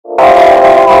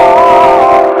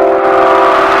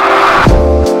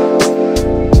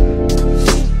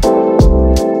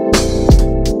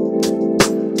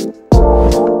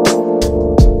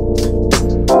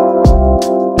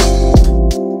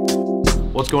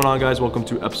going on, guys? Welcome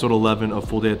to episode 11 of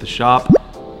Full Day at the Shop.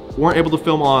 Weren't able to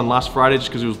film on last Friday just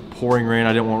because it was pouring rain.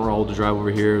 I didn't want Raul to drive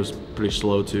over here. It was pretty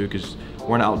slow too because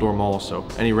we're in an outdoor mall, so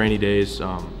any rainy days,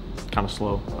 kind of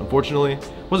slow. Unfortunately,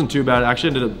 it wasn't too bad. It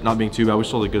actually ended up not being too bad. We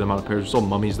sold a good amount of pairs. We sold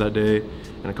mummies that day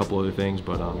and a couple other things,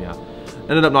 but yeah.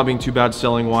 Ended up not being too bad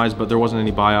selling wise, but there wasn't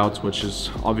any buyouts, which is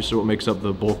obviously what makes up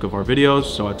the bulk of our videos.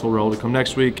 So I told Raul to come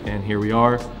next week, and here we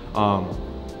are.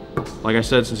 Like I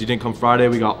said, since he didn't come Friday,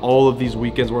 we got all of these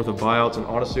weekends worth of buyouts, and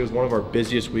honestly it was one of our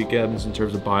busiest weekends in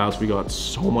terms of buyouts. We got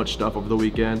so much stuff over the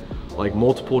weekend, like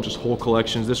multiple just whole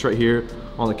collections. This right here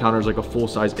on the counter is like a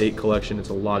full-size 8 collection. It's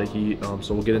a lot of heat,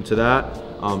 so we'll get into that.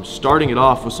 Starting it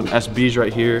off with some SBs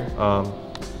right here,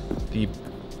 the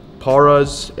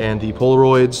Paras and the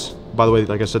Polaroids. By the way,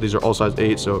 like I said, these are all size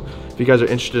 8, so if you guys are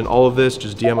interested in all of this,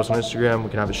 just DM us on Instagram. We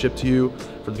can have it shipped to you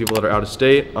for the people that are out of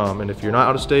state. And if you're not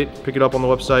out of state, pick it up on the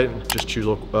website and just choose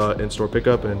in-store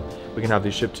pickup, and we can have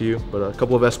these shipped to you. But a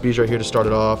couple of SBs right here to start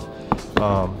it off.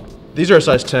 These are a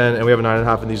size 10, and we have a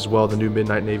 9.5 in these as well, the new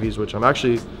Midnight Navies, which I'm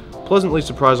actually pleasantly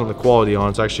surprised on the quality on.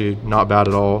 It's actually not bad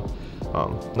at all.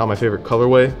 Not my favorite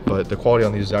colorway, but the quality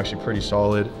on these is actually pretty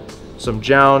solid. Some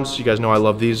Jowns, you guys know I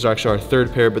love these. These are actually our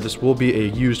 3rd pair, but this will be a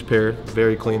used pair.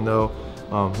 Very clean though.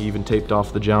 He even taped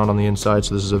off the Jown on the inside,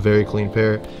 so this is a very clean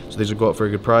pair. So these will go up for a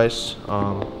good price.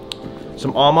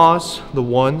 Some Amas, the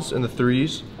 1s and the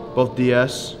 3s, both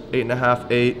DS, 8.5,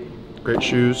 8, great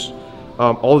shoes.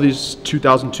 All these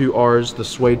 2002 Rs, the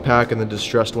suede pack and the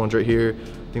distressed ones right here.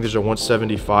 I think these are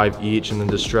 175 each, and then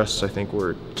distressed I think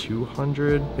were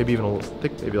 200, maybe even I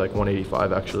think maybe like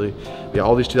 185 actually. But yeah,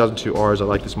 all these 2002 Rs, I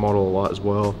like this model a lot as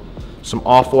well. Some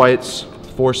Off-Whites,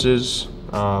 Forces.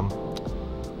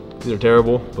 These are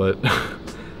terrible, but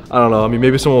I don't know. I mean,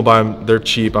 maybe someone will buy them. They're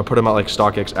cheap. I put them at like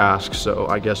StockX Ask, so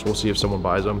I guess we'll see if someone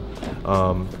buys them.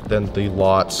 Then the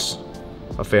Lots,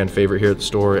 a fan favorite here at the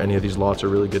store. Any of these Lots are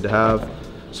really good to have.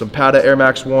 Some Pata Air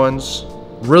Max 1s.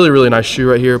 Really nice shoe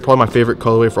right here. Probably my favorite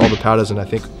colorway for all the Patas, and I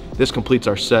think this completes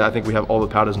our set. I think we have all the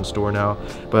Patas in store now.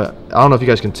 But I don't know if you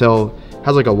guys can tell, it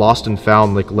has like a lost and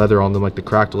found like leather on them, like the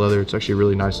cracked leather. It's actually a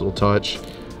really nice little touch.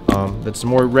 Then some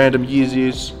more random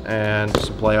Yeezys and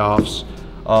some playoffs.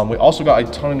 We also got a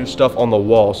ton of new stuff on the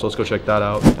wall, so let's go check that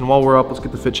out. And while we're up, let's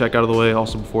get the fit check out of the way,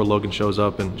 also before Logan shows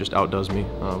up and just outdoes me.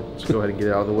 Let's go ahead and get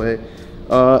it out of the way.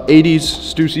 80s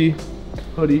Stussy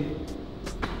hoodie.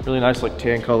 Really nice like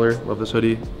tan color. Love this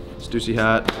hoodie. Stussy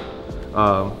hat.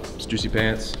 Stussy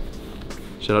pants.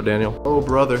 Shout out Daniel. Oh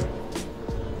brother.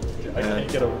 I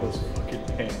can't get over those fucking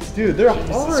pants. Dude, they're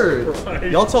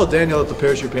hard. Y'all tell Daniel that the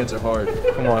parachute pants are hard.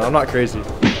 Come on, I'm not crazy.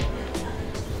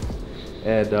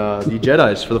 And the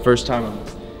Jedis for the first time. I'm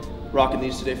rocking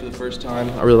these today for the first time.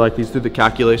 I really like these. Through the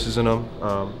khaki laces in them.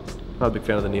 Not a big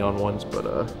fan of the neon ones, but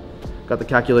got the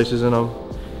khaki laces in them.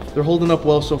 They're holding up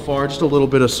well so far. Just a little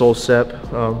bit of sole sep,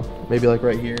 maybe like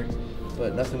right here,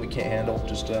 but nothing we can't handle.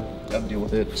 Just gotta deal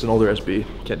with it. It's an older SB.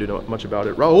 Can't do much about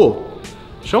it. Raul,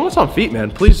 show them what's on feet, man.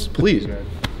 Please, man.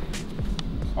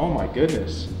 Oh my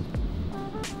goodness.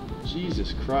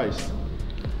 Jesus Christ.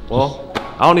 Well,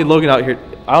 I don't need Logan out here.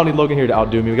 I don't need Logan here to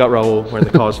outdo me. We got Raul wearing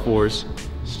the Cause 4s.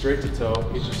 Straight to toe.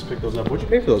 He just picked those up. What'd you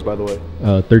pay for those, by the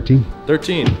way? 13.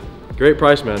 13. Great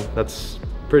price, man. That's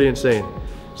pretty insane.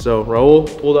 So Raul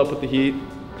pulled up with the heat.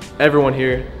 Everyone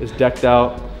here is decked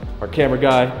out. Our camera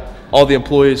guy, all the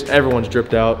employees, everyone's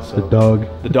dripped out. So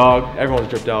the dog, everyone's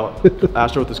dripped out.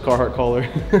 Astro with his Carhartt collar.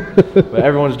 But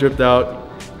everyone's dripped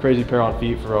out. Crazy pair on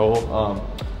feet for Raul.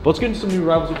 But let's get into some new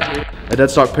arrivals over here. A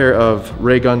dead stock pair of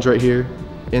Ray Guns right here.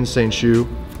 Insane shoe.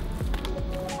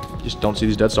 Just don't see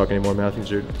these dead stock anymore, man. I think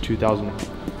these are 2000.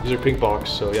 These are pink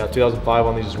box. So yeah, 2005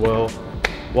 on these as well.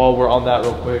 While we're on that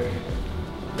real quick,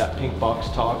 that pink box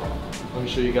talk, let me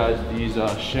show you guys these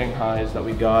Shanghais that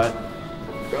we got.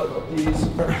 These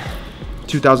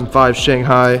 2005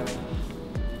 Shanghai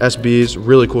SBs,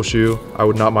 really cool shoe. I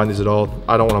would not mind these at all.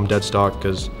 I don't want them dead stock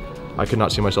because I could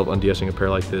not see myself undsing a pair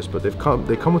like this, but they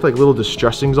come with like little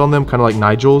distressings on them, kind of like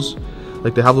Nigel's.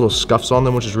 Like they have little scuffs on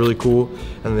them, which is really cool.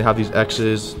 And then they have these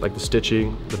X's, like the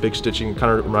stitching, the big stitching,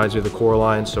 kind of reminds me of the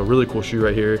Coraline. So really cool shoe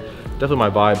right here. Definitely my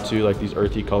vibe too, like these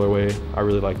earthy colorway. I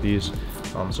really like these.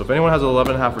 So if anyone has an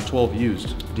 11.5 or 12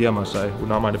 used, DM us. I would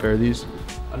not mind a pair of these.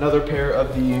 Another pair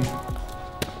of the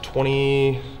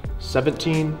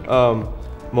 2017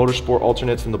 Motorsport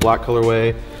alternates in the black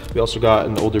colorway. We also got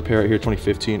an older pair right here,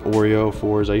 2015 Oreo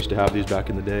 4s. I used to have these back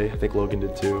in the day. I think Logan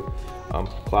did too.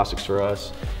 Classics for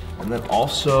us. And then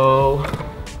also,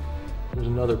 there's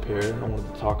another pair I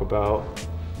wanted to talk about.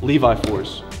 Levi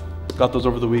 4s. Got those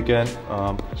over the weekend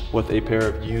with a pair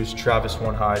of used Travis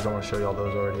 1 highs. I want to show you all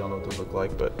those already. I don't know what those look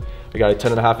like, but we got a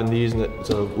 10.5 in these, and it's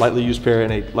a lightly used pair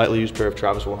and a lightly used pair of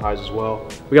Travis 1 highs as well.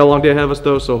 We got a long day ahead of us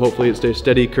though, so hopefully it stays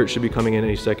steady. Kurt should be coming in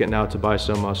any second now to buy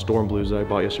some Storm Blues that I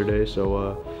bought yesterday,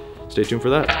 so stay tuned for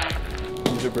that.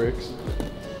 These are bricks.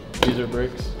 These are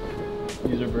bricks.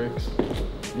 These are bricks.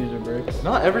 These are bricks.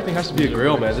 Not everything has to be a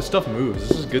grill, man. This stuff moves.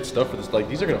 This is good stuff for this. Like,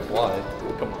 these are gonna fly.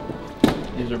 Come on.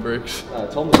 These are bricks.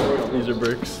 Tell them the story on These are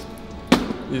bricks.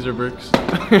 These are bricks.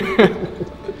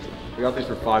 We got these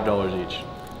for $5 each.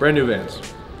 Brand new Vans.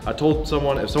 I told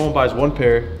someone if someone buys one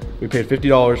pair, we paid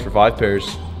 $50 for 5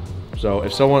 pairs. So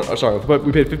if someone,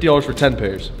 we paid $50 for 10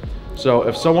 pairs. So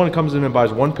if someone comes in and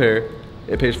buys one pair,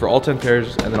 it pays for all 10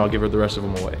 pairs, and then I'll give her the rest of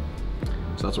them away.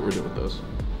 So that's what we're doing with those.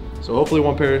 So hopefully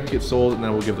one pair gets sold, and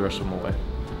then we'll give the rest of them away.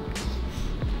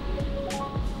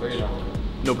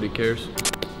 Nobody cares.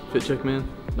 Fit check, man.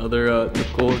 Another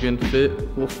typical again fit.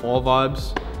 Little fall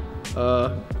vibes.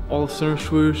 All center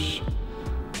swoosh.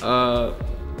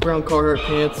 Brown Carhartt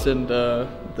pants and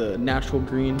the natural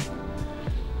green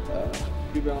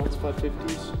New Balance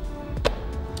 550s.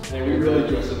 Hey, we really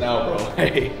dressing now, bro.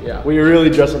 Hey, yeah. We really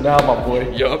dressing now, my boy.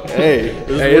 Yup. Hey,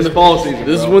 it's fall season.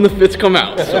 This is when the fits come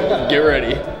out, so get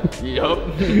ready. Yup.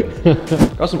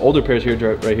 Got some older pairs here,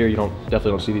 right here. You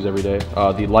definitely don't see these every day.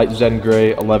 The light Zen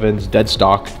Gray 11s, dead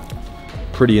stock.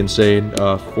 Pretty insane.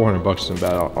 $400 isn't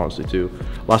bad, honestly, too.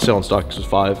 Last sale on stock was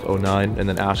 $509, and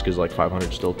then Ask is like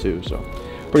 $500 still, too. So,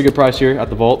 pretty good price here at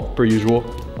the vault, per usual.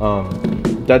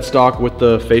 Dead stock with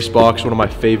the face box, one of my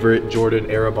favorite Jordan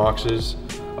era boxes.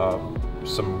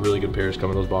 Some really good pairs come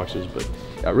in those boxes, but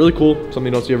yeah, really cool. Something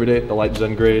you don't see every day. The light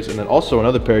Zen Grays, and then also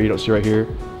another pair you don't see right here.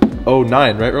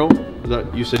 09, right, Ro? Is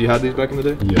that, you said you had these back in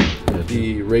the day? Yeah.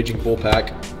 The Raging Bull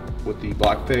pack with the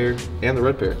black pair and the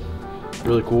red pair.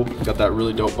 Really cool. Got that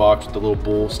really dope box with the little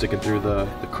bull sticking through the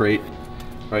crate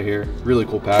right here. Really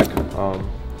cool pack.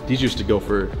 These used to go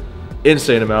for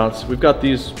insane amounts. We've got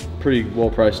these pretty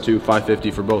well priced too,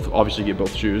 $550 for both. Obviously, you get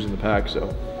both shoes in the pack,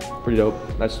 so pretty dope.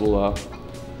 Nice little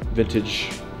vintage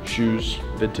shoes.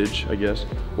 Vintage, I guess.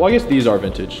 Well, I guess these are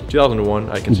vintage. 2001,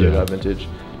 I consider that vintage.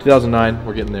 2009,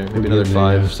 we're getting there. Maybe another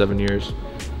 5-7 years.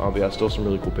 But yeah, still some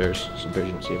really cool pairs. Some pairs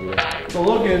you don't see every day. So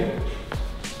Logan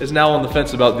is now on the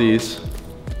fence about these,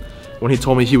 when he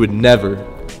told me he would never,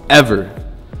 ever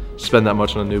spend that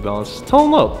much on a New Balance. Tell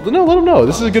him no. No, let him know.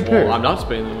 This is a good pair. Well, I'm not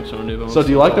spending that much on a New Balance. So do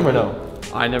you like them or no?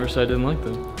 I never said I didn't like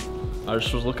them. I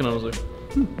just was looking, I was like,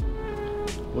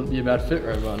 wouldn't be a bad fit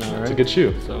right about now, right? It's a good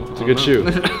shoe. So, it's a good shoe.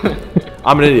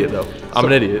 I'm an idiot though. I'm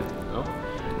an idiot. Oh,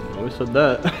 I always said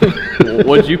that.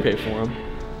 What did you pay for them?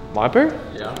 My pair?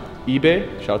 Yeah.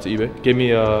 eBay, shout out to eBay, gave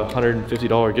me a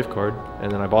 $150 gift card,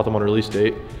 and then I bought them on release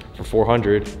date for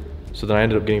 $400. So then I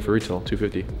ended up getting for retail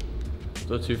 $250.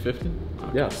 So $250?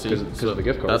 Okay. Yeah, because of the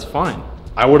gift card. That's fine.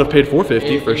 I would have paid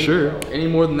 $450 for sure. Any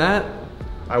more than that?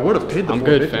 I would have paid the I'm $450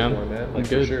 good, fam. for, man. I'm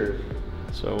good. For sure.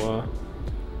 So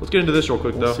let's get into this real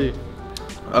quick let's though.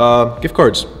 see. Gift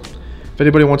cards. If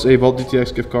anybody wants a Vault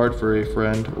DTX gift card for a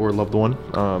friend or loved one,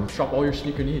 Shop all your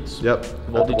sneaker needs. Yep.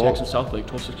 Vault DTX in South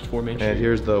Lake, 1264 Main Street. And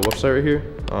here's the website right here.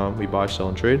 We buy, sell,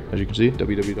 and trade, as you can see,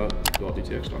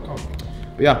 www.vaultdtx.com.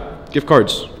 But yeah, gift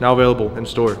cards now available in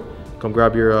store. Come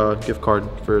grab your gift card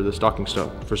for the stocking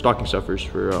stuffers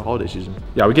for holiday season.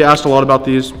 Yeah, we get asked a lot about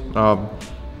these.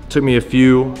 Took me a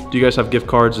few. Do you guys have gift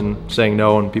cards? And saying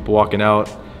no, and people walking out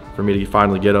for me to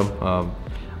finally get them.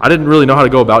 I didn't really know how to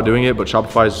go about doing it, but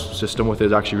Shopify's system with it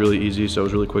is actually really easy, so it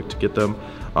was really quick to get them.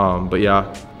 But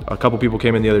yeah, a couple people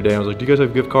came in the other day and I was like, do you guys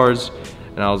have gift cards?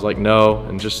 And I was like, no,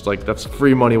 and just like, that's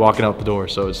free money walking out the door,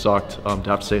 so it sucked to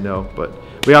have to say no. But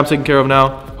yeah, I'm taken care of now.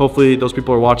 Hopefully those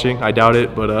people are watching. I doubt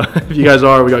it, but if you guys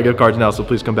are, we got gift cards now, so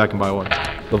please come back and buy one.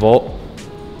 The Vault.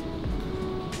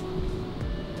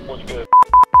 What's good?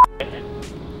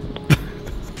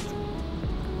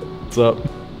 What's up?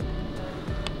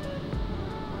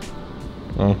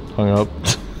 Oh, hung up.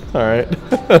 All right.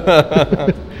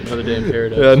 Another day in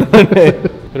paradise. Yeah, another day.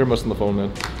 Hit her most on the phone,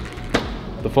 man.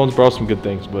 The phone's brought us some good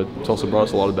things, but it's also brought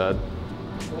us a lot of bad.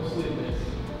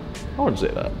 I wouldn't say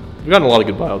that. We've gotten a lot of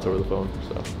good buyouts over the phone,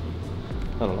 so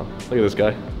I don't know. Look at this guy.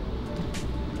 I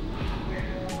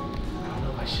don't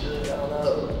know if I should. I don't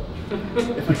know.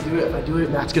 If I do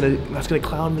it, Matt's gonna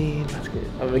clown me.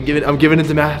 I'm giving it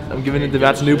to Matt. I'm giving it to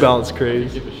Matt's New Balance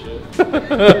craze. Give a shit.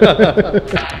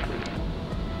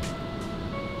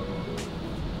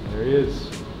 There he is.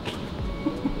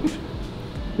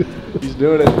 He's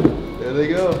doing it. There they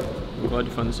go. I'm glad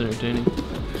you find this entertaining.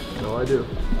 No, I do.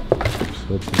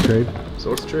 So what's the trade? So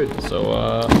what's the trade? So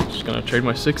just gonna trade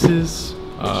my sixes.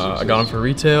 I got them for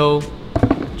retail.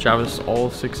 Travis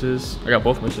all 6s. I got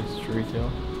both my 6s for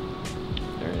retail.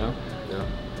 There you go. Yeah.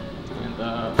 And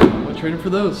I'm gonna trade them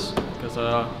for those because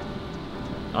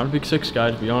I'm a big 6 guy,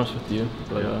 to be honest with you.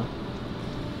 But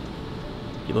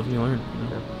you live and you learn. You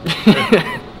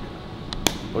know?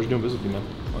 Pleasure doing business with you, man.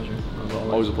 Pleasure.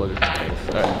 Always a pleasure.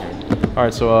 All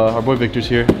right, so our boy Victor's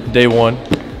here. Day 1.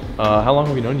 How long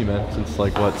have we known you, man? Since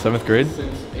like what? 7th grade?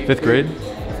 Since 5th grade?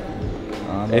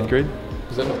 8th grade?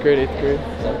 7th grade, 8th grade,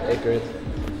 8th grade.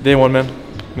 Day 1, man.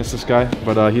 Missed this guy,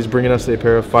 but he's bringing us a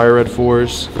pair of Fire Red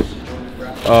 4s.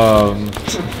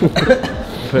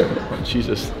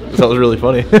 Jesus, that was really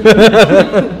funny.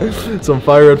 Some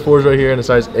Fire Red 4s right here in a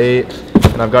size 8,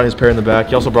 and I've got his pair in the back.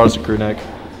 He also brought us a crew neck,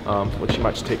 which he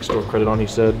might just take store credit on, he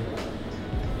said.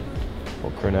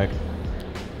 Little crew neck,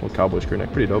 little Cowboys crew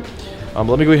neck, pretty dope.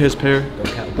 Let me go get his pair,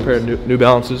 a pair of New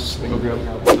Balances. Let me go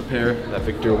grab the pair that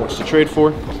Victor wants to trade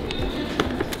for.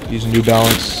 These New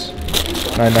Balance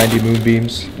 990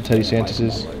 Moonbeams, Teddy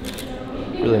Santis's.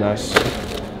 Really nice.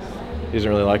 He doesn't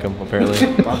really like them, apparently.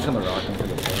 I'm gonna rock him for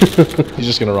the He's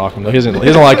just gonna rock them though. He doesn't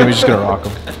like them. He's just gonna rock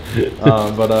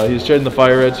them. But he's trading the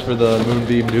Fire Reds for the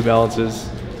Moonbeam New Balances,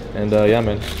 and yeah,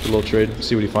 man, a little trade.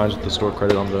 See what he finds with the store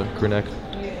credit on the crew neck.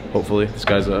 Hopefully, this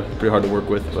guy's pretty hard to work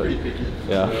with, but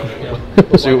yeah,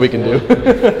 we'll see what we can do.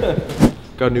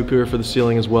 Got a new pair for the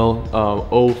ceiling as well.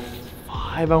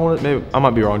 05, I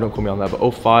might be wrong. Don't quote me on that, but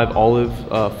 05 olive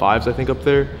 5s I think up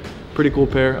there. Pretty cool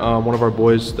pair. One of our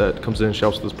boys that comes in and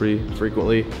shops with us pretty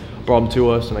frequently brought them to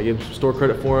us, and I gave him some store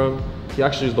credit for him. He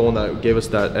actually is the one that gave us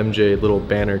that MJ little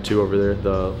banner too over there.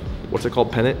 The what's it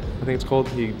called? Pennant, I think it's called.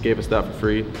 He gave us that for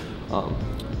free.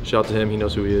 Shout out to him. He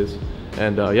knows who he is.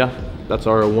 And yeah, that's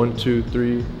our 1, 2,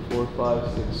 3, 4,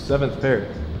 5, 6, 7th pair.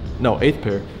 No, 8th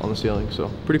pair on the ceiling. So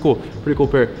pretty cool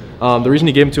pair. The reason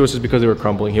he gave them to us is because they were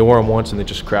crumbling. He wore them once and they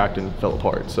just cracked and fell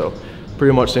apart. So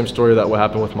pretty much same story that what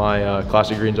happened with my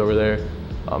classic greens over there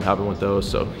happened with those.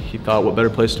 So he thought what better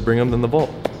place to bring them than the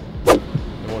vault.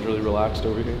 Everyone's really relaxed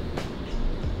over here.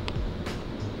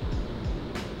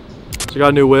 So got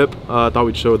a new whip. Thought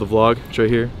we'd show the vlog. It's right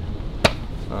here.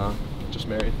 Just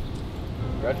married.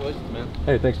 Congratulations, man.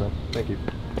 Hey, thanks, man. Thank you.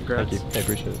 Congrats. Thank you. I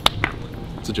appreciate it.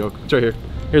 It's a joke. It's right here.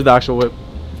 Here's the actual whip.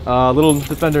 Little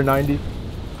Defender 90.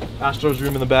 Astros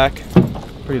room in the back.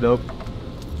 Pretty dope.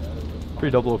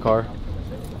 Pretty dope little car.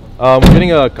 I'm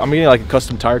getting like a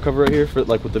custom tire cover right here for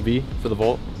like with the V for the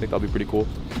Vault. I think that'll be pretty cool.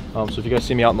 So if you guys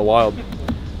see me out in the wild,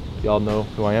 y'all know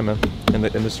who I am, man. In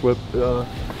this whip.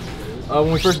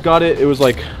 When we first got it, it was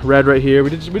like red right here.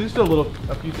 We just did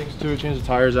a few things to it. Changed the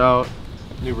tires out,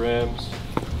 new rims,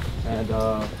 and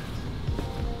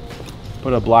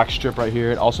put a black strip right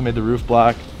here. It also made the roof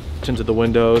black, tinted the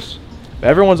windows. But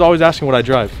everyone's always asking what I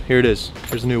drive. Here it is.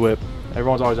 Here's the new whip.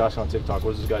 Everyone's always asking on TikTok,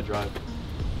 what does this guy drive?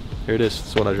 Here it is.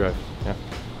 That's what I drive. Yeah.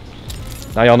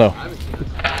 Now y'all know.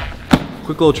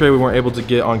 Quick little trade we weren't able to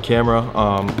get on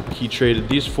camera. He traded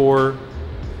these 4.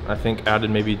 I think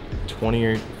added maybe 20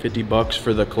 or 50 bucks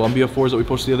for the Columbia 4s that we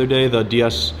posted the other day, the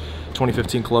DS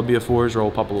 2015 Columbia 4s, or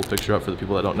I'll pop a little picture up for the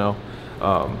people that don't know.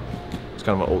 It's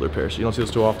kind of an older pair, so you don't see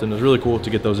those too often. It was really cool to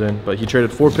get those in, but he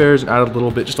traded 4 pairs and added a little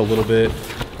bit, just a little bit.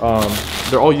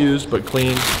 They're all used, but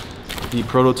clean. The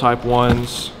prototype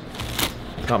ones,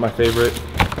 not my favorite.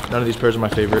 None of these pairs are my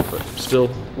favorite, but still,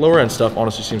 lower end stuff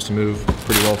honestly seems to move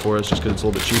pretty well for us just because it's a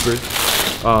little bit cheaper.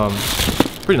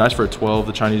 Pretty nice for a 12,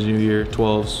 the Chinese New Year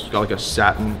 12s. Got like a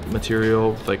satin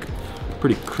material, like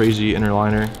pretty crazy inner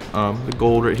liner. The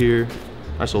gold right here,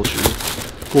 nice little shoe.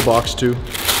 Cool box too.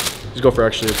 These go for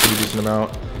actually a pretty decent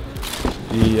amount.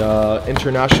 The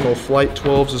International Flight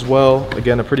 12s as well.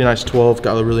 Again, a pretty nice 12.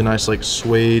 Got a really nice like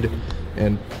suede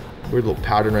and weird little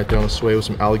pattern right there on the suede with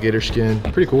some alligator skin.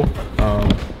 Pretty cool.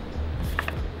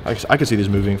 I could see these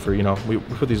moving for, you know, we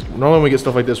put these, normally when we get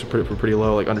stuff like this, we put it for pretty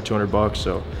low, like under 200 bucks,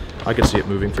 so I could see it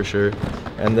moving for sure.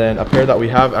 And then a pair that we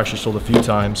have actually sold a few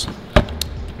times,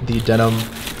 the Denim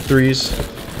 3s.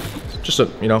 Just a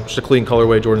clean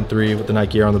colorway Jordan 3 with the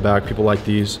Nike Air on the back. People like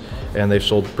these, and they've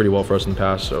sold pretty well for us in the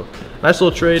past, so nice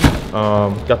little trade.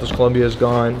 Got those Columbias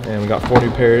gone, and we got 4 new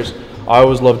pairs. I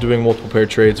always love doing multiple pair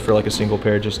trades for like a single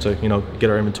pair just to, you know, get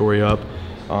our inventory up.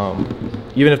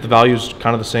 Even if the value is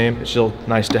kind of the same, it's still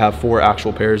nice to have 4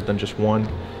 actual pairs than just 1,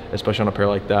 especially on a pair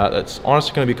like that. That's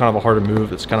honestly going to be kind of a harder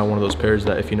move. It's kind of one of those pairs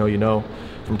that if you know, you know.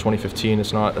 From 2015,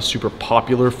 it's not a super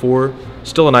popular 4.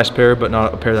 Still a nice pair, but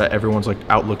not a pair that everyone's like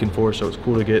out looking for. So it's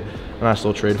cool to get a nice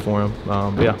little trade for him.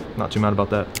 But yeah, not too mad about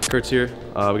that. Kurt's here.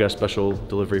 We got a special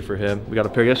delivery for him. We got a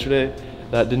pair yesterday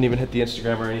that didn't even hit the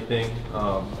Instagram or anything.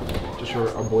 Just for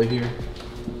our boy here.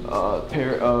 A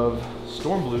pair of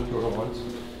Storm Blue Jordan 1s.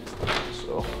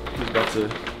 So he's about to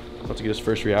About to get his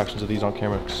first reactions of these on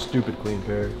camera. Stupid clean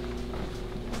pair.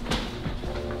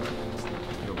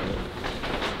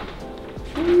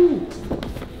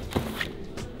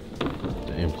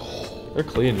 Damn. They're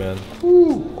clean, man.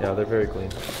 Woo. Yeah, they're very clean.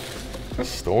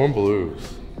 Storm Blues.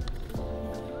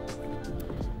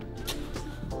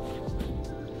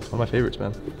 One of my favorites,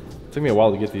 man. It took me a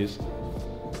while to get these.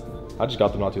 I just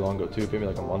got them not too long ago too. It took me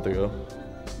like a month ago.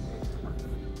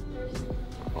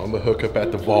 On the hookup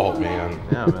at the vault, man.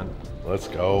 Yeah, man. Let's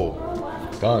go.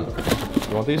 Done.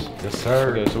 You want these? Yes,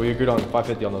 sir. Okay, so we agreed on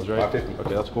 550 on those, right? 550.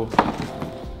 Okay, that's cool.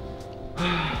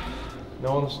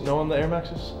 No on the Air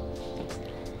Maxes?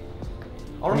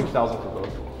 I'll run 1,000 for both.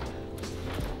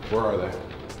 Where are they?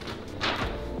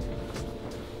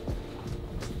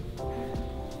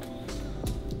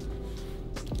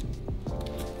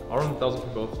 I'll run 1,000 for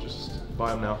both. Just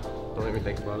buy them now. Don't make me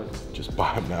think about it. Just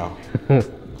buy them now. They're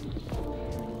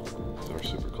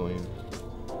super clean.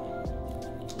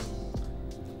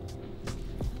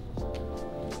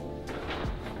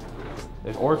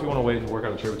 Or if you want to wait and work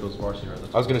out a trade with those varsity riders.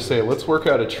 I was gonna say, let's work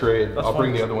out a trade. That's I'll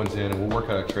bring fine. the other ones in and we'll work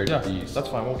out a trade Yeah, with these. that's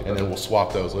fine. We'll get And that then we'll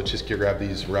swap those. Let's just grab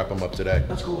these, wrap them up today.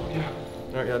 That's cool. Yeah.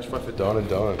 All right. Yeah, just 550. Done and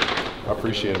done. I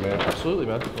appreciate it, man. Absolutely,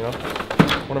 man. You know,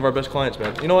 one of our best clients,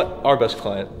 man. You know what? Our best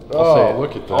client. Oh, say it.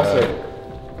 look at that. I'll say it.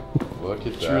 Look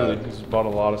at that. Truly, he's bought a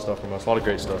lot of stuff from us. A lot of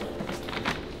great stuff.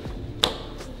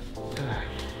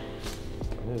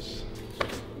 This,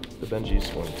 the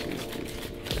Benji's 1, 2, 3.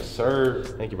 Yes, sir.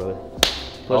 Thank you, brother.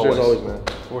 Pleasure as always, man.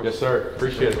 Yes, sir.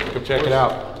 Appreciate it. Come check it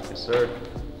out. Yes, sir.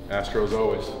 Astros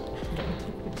always.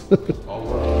 All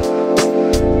love.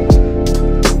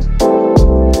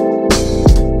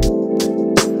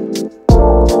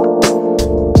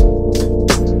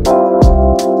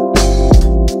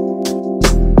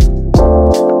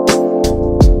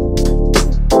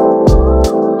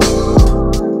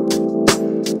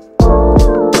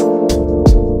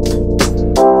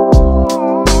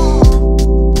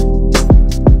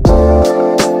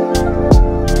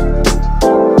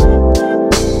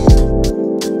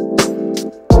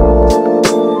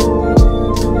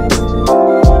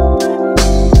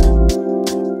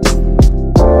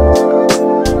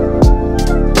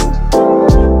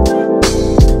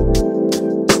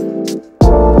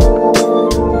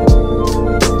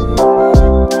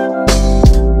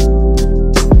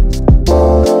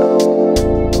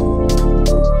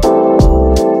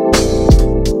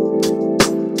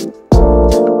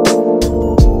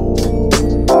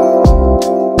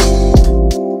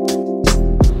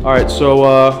 All right,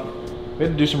 so we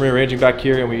had to do some rearranging back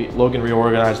here, and Logan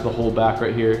reorganized the whole back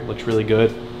right here. It looks really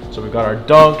good. So we've got our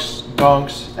dunks,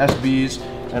 SBs,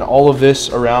 and all of this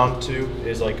around too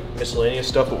is like miscellaneous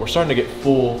stuff, but we're starting to get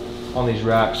full on these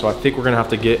racks. So I think we're gonna have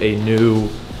to get a new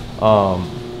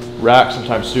rack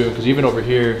sometime soon, because even over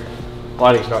here,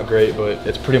 lighting's not great, but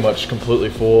it's pretty much completely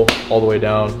full all the way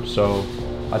down. So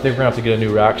I think we're gonna have to get a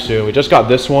new rack soon. We just got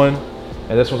this one,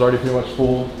 and this one's already pretty much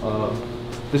full.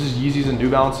 This is Yeezys and New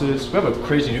Balances. We have a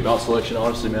crazy New Balance selection,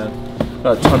 honestly, man.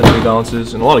 Got a ton of New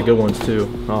Balances and a lot of good ones too.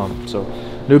 So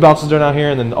New Balances are down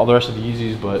here, and then all the rest of the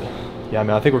Yeezys. But yeah,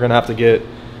 man, I think we're gonna have to get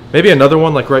maybe another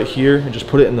one like right here and just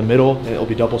put it in the middle, and it'll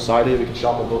be double-sided. We can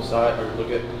shop on both sides, or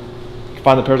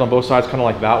find the pairs on both sides, kind of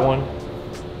like that one.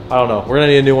 I don't know. We're gonna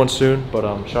need a new one soon. But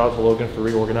shout out to Logan for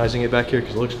reorganizing it back here,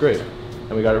 because it looks great,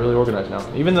 and we got it really organized now.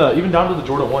 Even down to the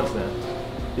Jordan 1s, man.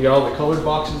 You got all the colored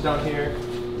boxes down here.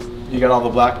 You got all the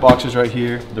black boxes right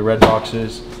here, the red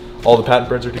boxes. All the patent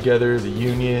breads are together, the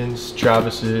Unions,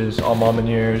 Travis's, all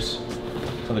Mominiers.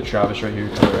 Another Travis right here,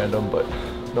 kind of random, but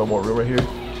no more room right here.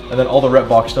 And then all the Rep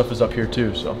box stuff is up here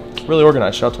too, so really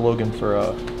organized. Shout out to Logan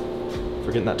for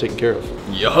getting that taken care of.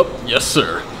 Yup. Yes,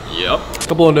 sir. Yep. A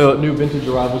couple of new vintage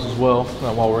arrivals as well,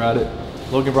 while we're at it.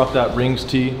 Logan brought that Rings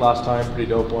tee last time, pretty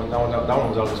dope one. That one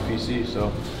was out of his PC,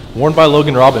 so. Worn by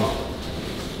Logan Robin.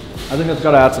 I think that's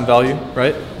gotta add some value,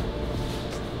 right?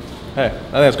 Hey, I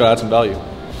think that's gotta add some value.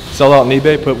 Sell out on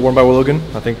eBay, put worn by Logan.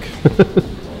 I think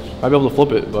might be able to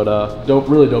flip it, but dope,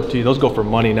 really dope tee. Those go for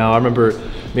money now. I remember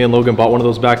me and Logan bought one of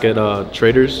those back at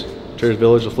Traders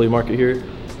Village, the flea market here,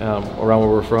 around where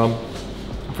we're from,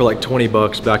 for like 20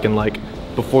 bucks back in like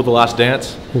before the Last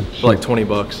Dance, for like 20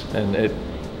 bucks, and it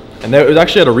was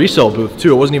actually at a resale booth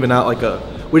too. It wasn't even at like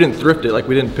we didn't thrift it, like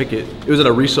we didn't pick it. It was at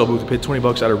a resale booth. We paid 20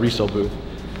 bucks at a resale booth.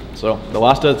 So the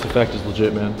Last Dance effect is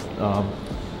legit, man.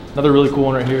 Another really cool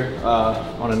one right here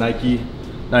on a Nike,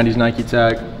 90s Nike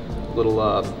tag. Little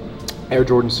Air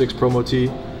Jordan 6 promo tee.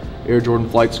 Air Jordan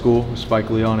Flight School with Spike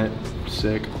Lee on it.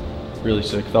 Sick. Really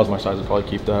sick. If that was my size, I'd probably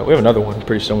keep that. We have another one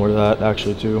pretty similar to that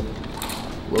actually too.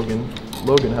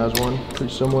 Logan has one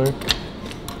pretty similar.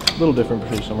 little different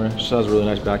for summer. It just has a really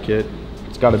nice back kit.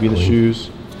 It's got to be the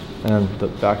shoes, and the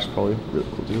back's probably really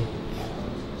cool too.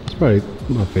 It's probably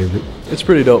my favorite. It's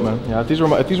pretty dope, man. Yeah, if these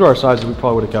were our sizes, we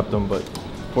probably would have kept them, but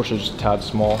unfortunately, just a tad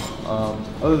small.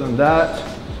 Other than that,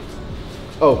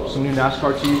 oh, some new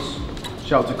NASCAR tees.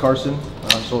 Shout out to Carson.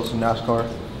 Sold some NASCAR,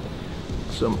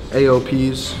 some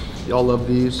AOPs. Y'all love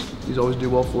these. These always do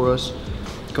well for us.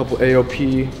 A couple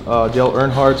AOP Dale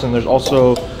Earnhardts, and there's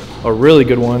also a really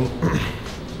good one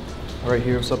right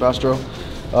here. What's up, Astro?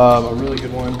 A really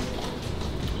good one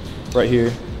right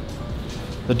here.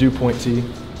 The Dew Point tee.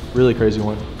 Really crazy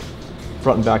one.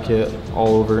 Front and back hit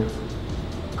all over.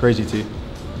 Crazy tee.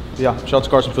 But yeah, shout out to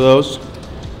Carson for those.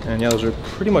 And yeah, those are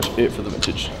pretty much it for the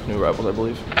vintage new arrivals, I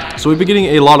believe. So we've been getting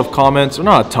a lot of comments, or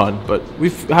not a ton, but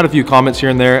we've had a few comments here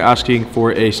and there asking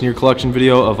for a sneaker collection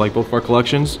video of like both of our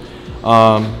collections.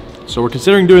 So we're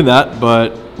considering doing that,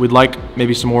 but we'd like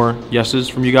maybe some more yeses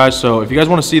from you guys. So if you guys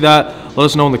want to see that, let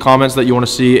us know in the comments that you want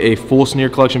to see a full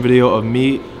sneaker collection video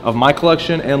of my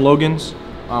collection and Logan's.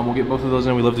 We'll get both of those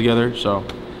in. We live together, so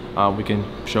we can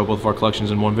show both of our collections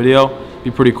in one video.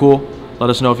 Be pretty cool. Let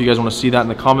us know if you guys want to see that in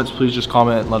the comments. Please just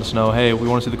comment and let us know, hey, we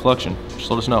want to see the collection. Just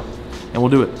let us know, and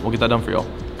we'll do it. We'll get that done for y'all.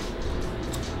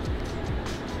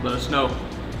 Let us know.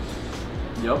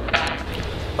 Yep.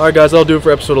 All right, guys, that'll do it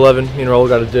for episode 11. Me and Raul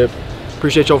got a dip.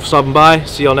 Appreciate y'all for stopping by.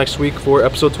 See y'all next week for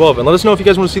episode 12. And let us know if you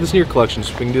guys want to see the sneaker collections.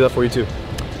 We can do that for you too.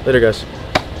 Later, guys.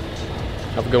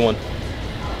 Have a good one.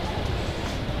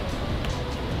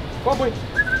 Come on, boy.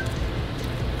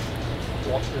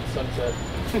 Washington sunset.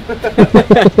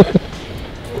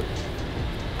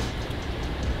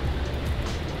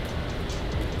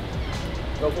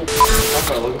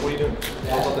 What are you doing?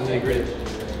 What about the nitty-gritty?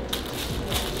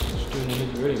 Just doing the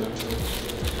nitty-gritty, man.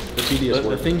 The tedious The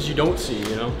work. things you don't see,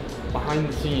 you know? Behind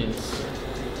the scenes.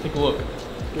 Take a look.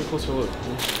 Get a closer look.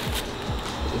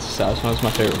 This is satisfying. That's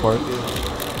my favorite part.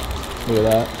 Look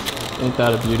at that. Ain't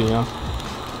that a beauty, huh?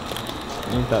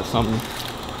 Ain't that something?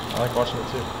 I like watching it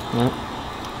too. Yeah.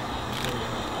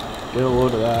 Get a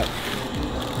load of that.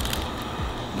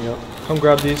 Yep. Come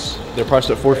grab these. They're priced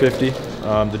at $450.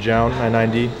 The Jown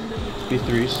 990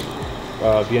 B3s,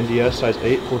 BNDS size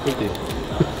 8,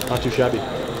 $450. Not too shabby.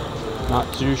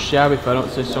 Not too shabby if I don't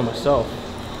say so myself.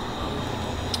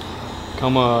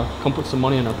 Come put some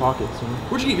money in our pockets. You know?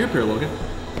 Where'd you get your pair, Logan?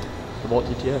 The Vault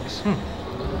GTX.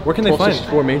 Where can they find?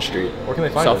 1264 Main Street. Where can they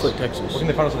find us? Southlake, Texas. Where can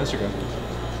they find us on Instagram?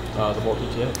 The Vault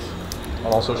GTX.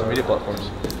 On all social media platforms.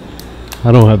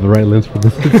 I don't have the right lens for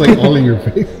this. It's like all in your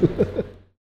face.